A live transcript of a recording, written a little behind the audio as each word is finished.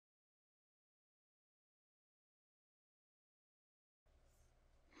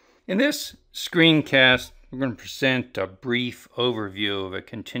In this screencast, we're going to present a brief overview of a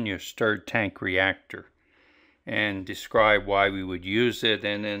continuous stirred tank reactor and describe why we would use it,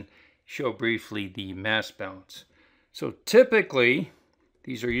 and then show briefly the mass balance. So typically,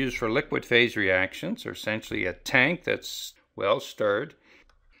 these are used for liquid phase reactions, or essentially a tank that's well stirred.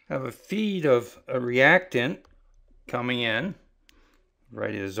 Have a feed of a reactant coming in,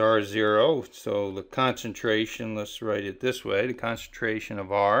 right as R0, so the concentration, let's write it this way, the concentration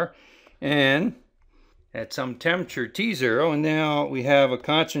of R, and at some temperature T0, and now we have a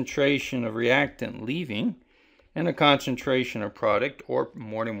concentration of reactant leaving and a concentration of product, or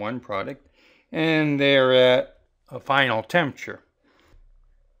more than one product, and they're at a final temperature.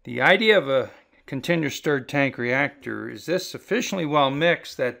 The idea of a continuous stirred tank reactor is this sufficiently well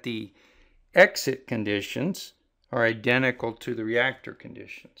mixed that the exit conditions are identical to the reactor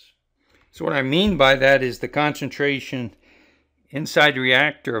conditions. So what I mean by that is the concentration inside the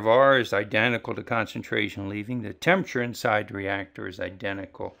reactor of R is identical to concentration leaving. The temperature inside the reactor is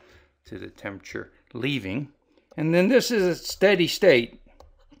identical to the temperature leaving. And then this is a steady state.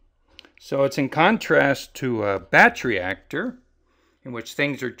 So it's in contrast to a batch reactor in which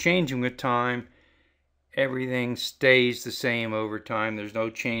things are changing with time. Everything stays the same over time. There's no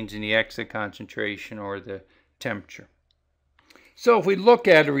change in the exit concentration or the temperature. So if we look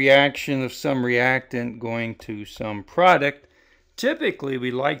at a reaction of some reactant going to some product, typically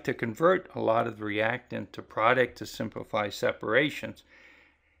we like to convert a lot of the reactant to product to simplify separations.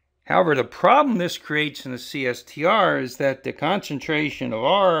 However, the problem this creates in the CSTR is that the concentration of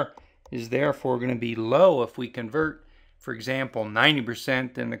R is therefore going to be low if we convert, for example,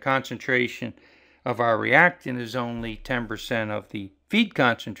 90%, then the concentration of our reactant is only 10% of the feed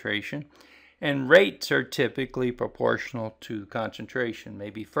concentration. And rates are typically proportional to concentration,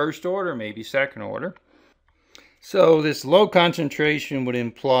 maybe first order, maybe second order. So this low concentration would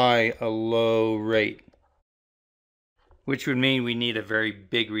imply a low rate, which would mean we need a very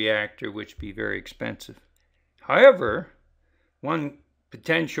big reactor, which would be very expensive. However, one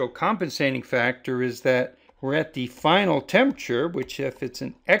potential compensating factor is that we're at the final temperature, which if it's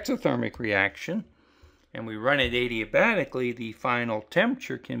an exothermic reaction, and we run it adiabatically, the final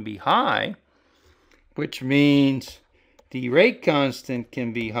temperature can be high, which means the rate constant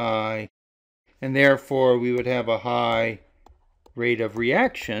can be high, and therefore we would have a high rate of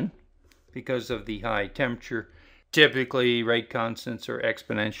reaction because of the high temperature. Typically, rate constants are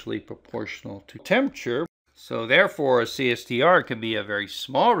exponentially proportional to temperature, so therefore a CSTR can be a very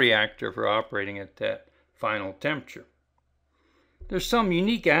small reactor if we're operating at that final temperature. There's some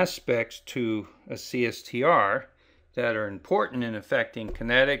unique aspects to a CSTR that are important in affecting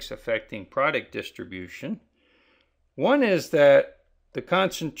kinetics, affecting product distribution. One is that the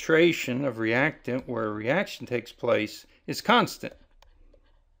concentration of reactant where a reaction takes place is constant.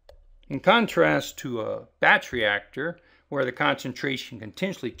 In contrast to a batch reactor where the concentration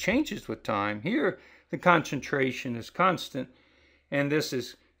continuously changes with time, here the concentration is constant, and this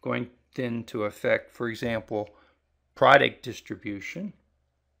is going then to affect, for example, product distribution.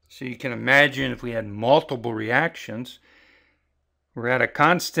 So you can imagine if we had multiple reactions, we're at a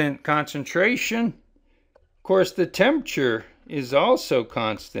constant concentration. Of course, the temperature is also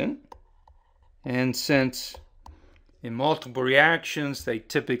constant. And since in multiple reactions, they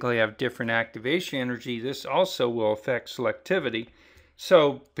typically have different activation energy, this also will affect selectivity.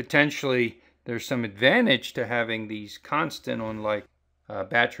 So potentially there's some advantage to having these constant, unlike a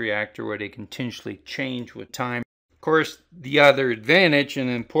batch reactor where they continuously change with time. Of course, the other advantage, and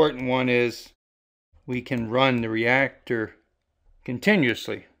an important one, is we can run the reactor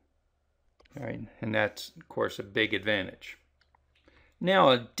continuously. Right? And that's, of course, a big advantage. Now,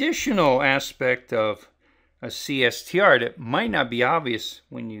 additional aspect of a CSTR that might not be obvious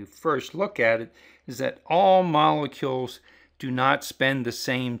when you first look at it is that all molecules do not spend the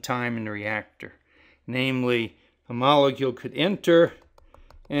same time in the reactor. Namely, a molecule could enter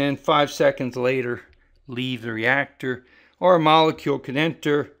and 5 seconds later leave the reactor, or a molecule could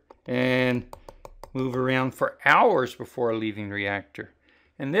enter and move around for hours before leaving the reactor.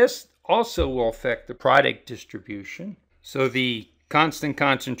 And this also will affect the product distribution. So the constant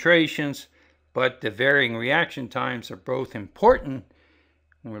concentrations but the varying reaction times are both important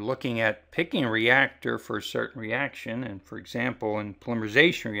when we're looking at picking a reactor for a certain reaction. And for example, in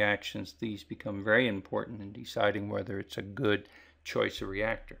polymerization reactions, these become very important in deciding whether it's a good choice of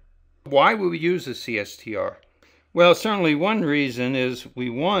reactor. Why would we use a CSTR? Well, certainly one reason is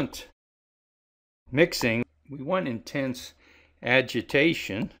we want mixing. We want intense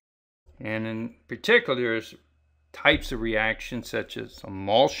agitation. And in particular, there's types of reactions such as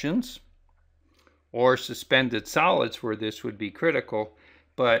emulsions or suspended solids where this would be critical.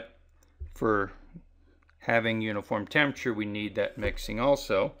 But for having uniform temperature, we need that mixing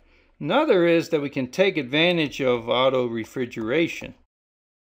also. Another is that we can take advantage of auto refrigeration.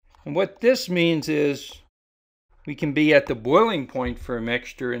 And what this means is we can be at the boiling point for a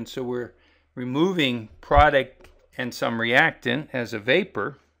mixture, and so we're removing product and some reactant as a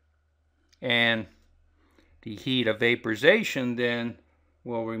vapor, and the heat of vaporization then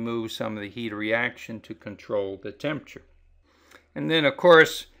will remove some of the heat of reaction to control the temperature. And then of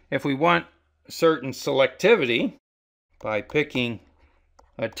course, if we want certain selectivity, by picking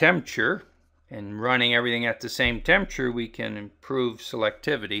a temperature and running everything at the same temperature, we can improve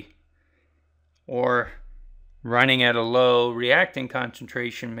selectivity. Or running at a low reactant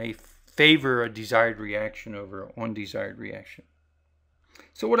concentration may favor a desired reaction over an undesired reaction.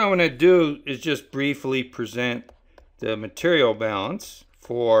 So what I want to do is just briefly present the material balance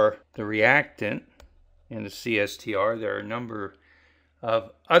for the reactant in the CSTR. There are a number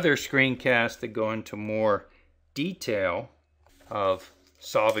of other screencasts that go into more detail of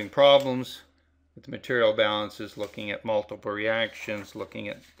solving problems with material balances, looking at multiple reactions, looking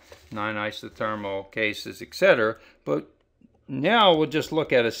at non-isothermal cases, etc. But now we'll just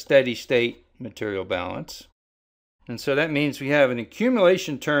look at a steady state material balance. And so that means we have an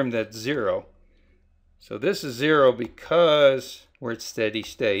accumulation term that's 0. So this is 0 because we're at steady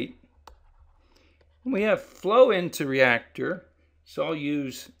state. We have flow into reactor. So I'll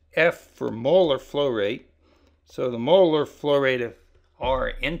use F for molar flow rate. So the molar flow rate of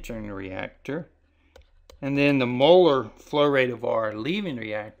R entering the reactor, and then the molar flow rate of R leaving the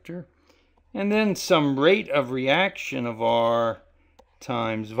reactor, and then some rate of reaction of R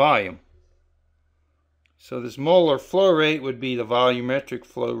times volume. So this molar flow rate would be the volumetric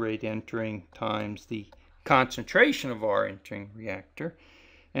flow rate entering times the concentration of R entering reactor.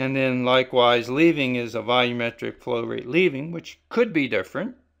 And then likewise leaving is a volumetric flow rate leaving, which could be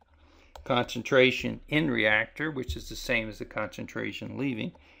different. Concentration in reactor, which is the same as the concentration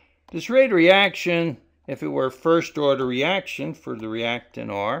leaving. This rate of reaction, if it were a first order reaction for the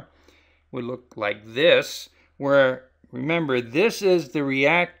reactant R, would look like this, where remember this is the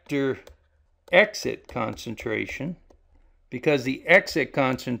reactor exit concentration, because the exit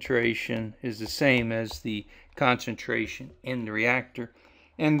concentration is the same as the concentration in the reactor.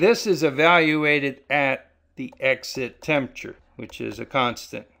 And this is evaluated at the exit temperature, which is a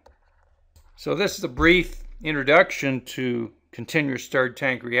constant. So this is a brief introduction to continuous stirred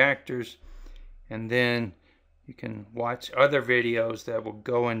tank reactors, and then you can watch other videos that will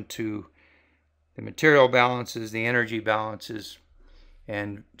go into the material balances, the energy balances,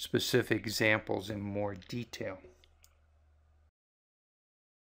 and specific examples in more detail.